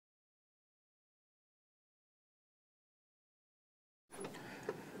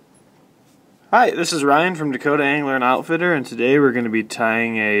Hi, this is Ryan from Dakota Angler Outfitter, and today we're going to be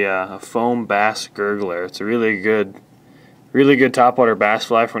tying a foam bass gurgler. It's a really good topwater bass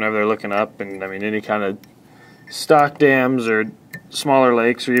fly for whenever they're looking up, and I mean any kind of stock dams or smaller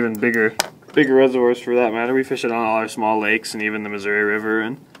lakes or even bigger reservoirs for that matter. We fish it on all our small lakes and even the Missouri River,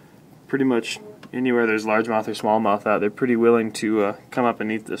 and pretty much anywhere there's largemouth or smallmouth out, they're pretty willing to come up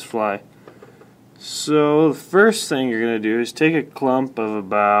and eat this fly. So the first thing you're going to do is take a clump of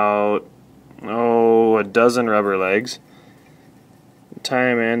about a dozen rubber legs, tie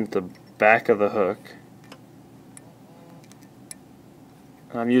them in at the back of the hook.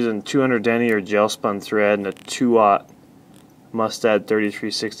 I'm using 200 denier or gel spun thread and a 2/0 Mustad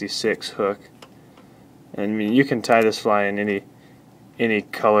 3366 hook. And I mean, you can tie this fly in any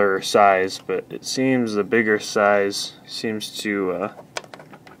color or size, but it seems the bigger size seems to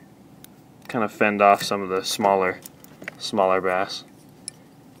kind of fend off some of the smaller bass.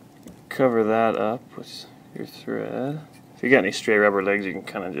 Cover that up with your thread. If you got any stray rubber legs, you can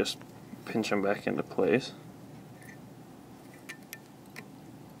kind of just pinch them back into place.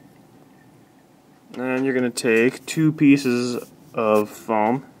 And you're going to take 2 pieces of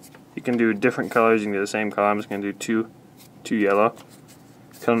foam. You can do different colors, you can do the same color. I'm just going to do two yellow.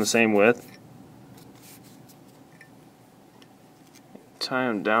 Cut them the same width. Tie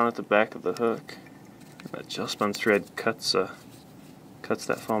them down at the back of the hook. That gel spun thread cuts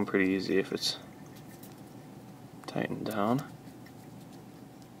that foam pretty easy if it's tightened down.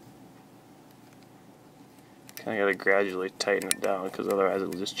 Kind of got to gradually tighten it down because otherwise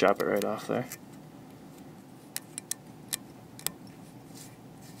it'll just chop it right off there.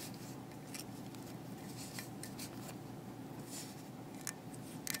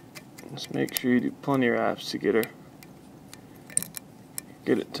 Just make sure you do plenty of wraps to get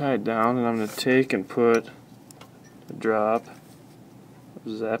it tied down, and I'm going to take and put a drop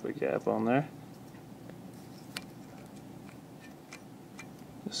of Zap-A-Gap on there.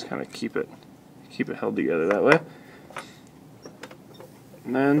 Just kind of keep it held together that way.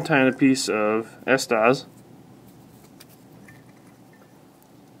 And then tie in a piece of Estaz.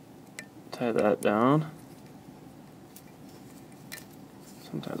 Tie that down.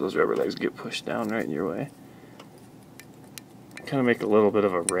 Sometimes those rubber legs get pushed down right in your way. Kind of make a little bit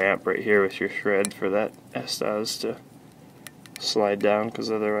of a ramp right here with your thread for that Estaz to slide down, because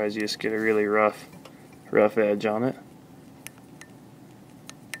otherwise you just get a really rough edge on it.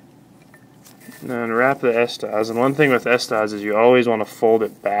 And then wrap the Estaz. And one thing with Estaz is you always want to fold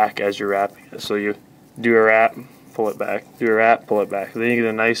it back as you're wrapping it. So you do a wrap, pull it back, do a wrap, pull it back. Then you get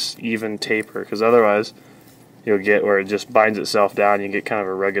a nice even taper, because otherwise you'll get where it just binds itself down. You get kind of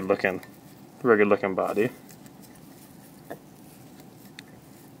a rugged looking body.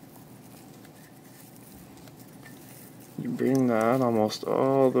 You bring that almost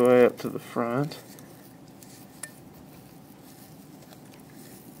all the way up to the front.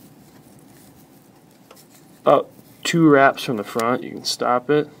 About 2 wraps from the front, you can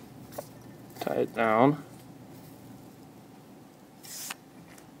stop it, tie it down.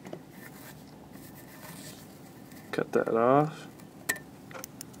 Cut that off.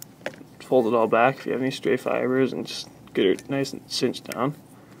 Fold it all back if you have any stray fibers and just get it nice and cinched down.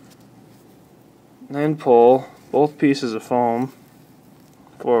 And then pull both pieces of foam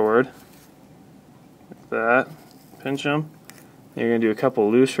forward like that. Pinch them. You're going to do a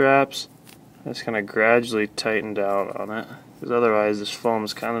couple loose wraps. Just kind of gradually tighten down on it, because otherwise this foam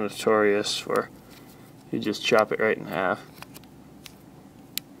is kind of notorious for you just chop it right in half.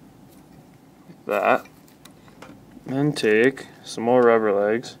 Like that. Then take some more rubber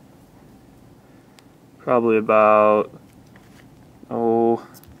legs, probably about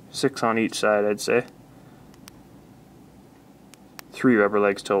 6 on each side, I'd say. 3 rubber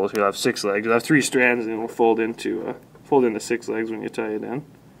legs total, so you'll have 6 legs. You'll have 3 strands, and it'll fold into 6 legs when you tie it in.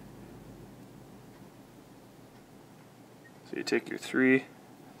 So you take your three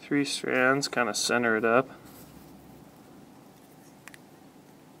strands, kind of center it up.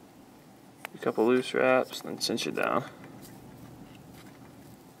 A couple loose wraps, then cinch it down.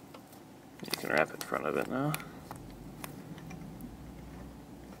 You can wrap in front of it now.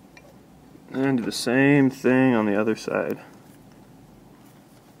 And do the same thing on the other side.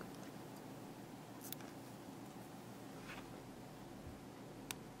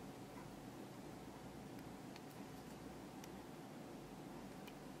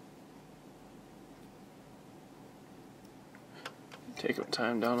 Take them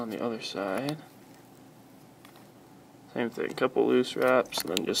time down on the other side. Same thing, couple loose wraps,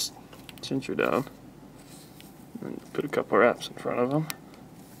 and then just cinch her down. And then put a couple wraps in front of them.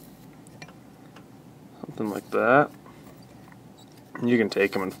 Something like that. And you can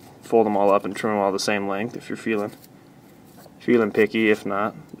take them and fold them all up and trim them all the same length if you're feeling picky. If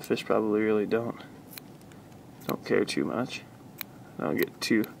not, the fish probably really don't care too much. Don't get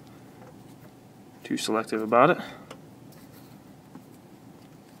too selective about it.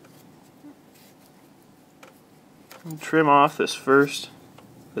 And trim off this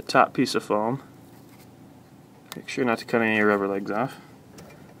the top piece of foam. Make sure not to cut any rubber legs off.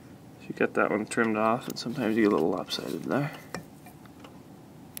 So you got that one trimmed off, and sometimes you get a little lopsided there.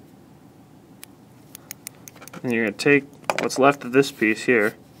 And you're going to take what's left of this piece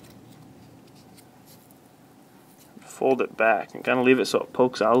here, fold it back, and kind of leave it so it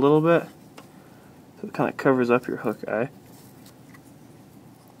pokes out a little bit. So it kind of covers up your hook eye.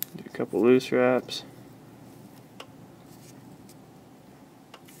 Do a couple loose wraps.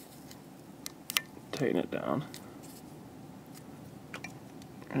 Tighten it down.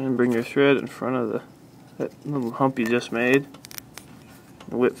 And bring your thread in front of that little hump you just made.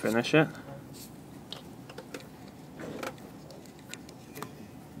 And whip finish it.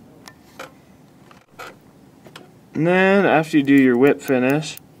 And then after you do your whip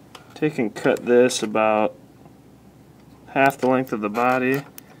finish, take and cut this about half the length of the body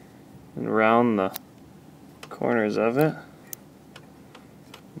and round the corners of it.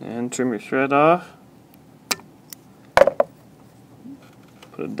 And trim your thread off.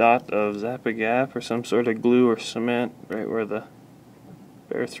 Put a dot of Zap-A-Gap or some sort of glue or cement right where the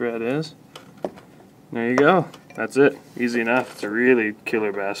bare thread is. There you go. That's it. Easy enough. It's a really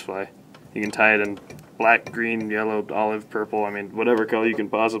killer bass fly. You can tie it in black, green, yellow, olive, purple. I mean, whatever color you can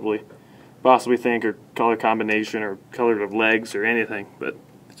possibly think, or color combination, or color of legs, or anything. But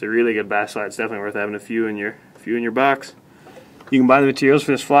it's a really good bass fly. It's definitely worth having a few in your box. You can buy the materials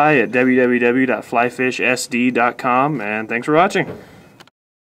for this fly at www.flyfishsd.com, and thanks for watching.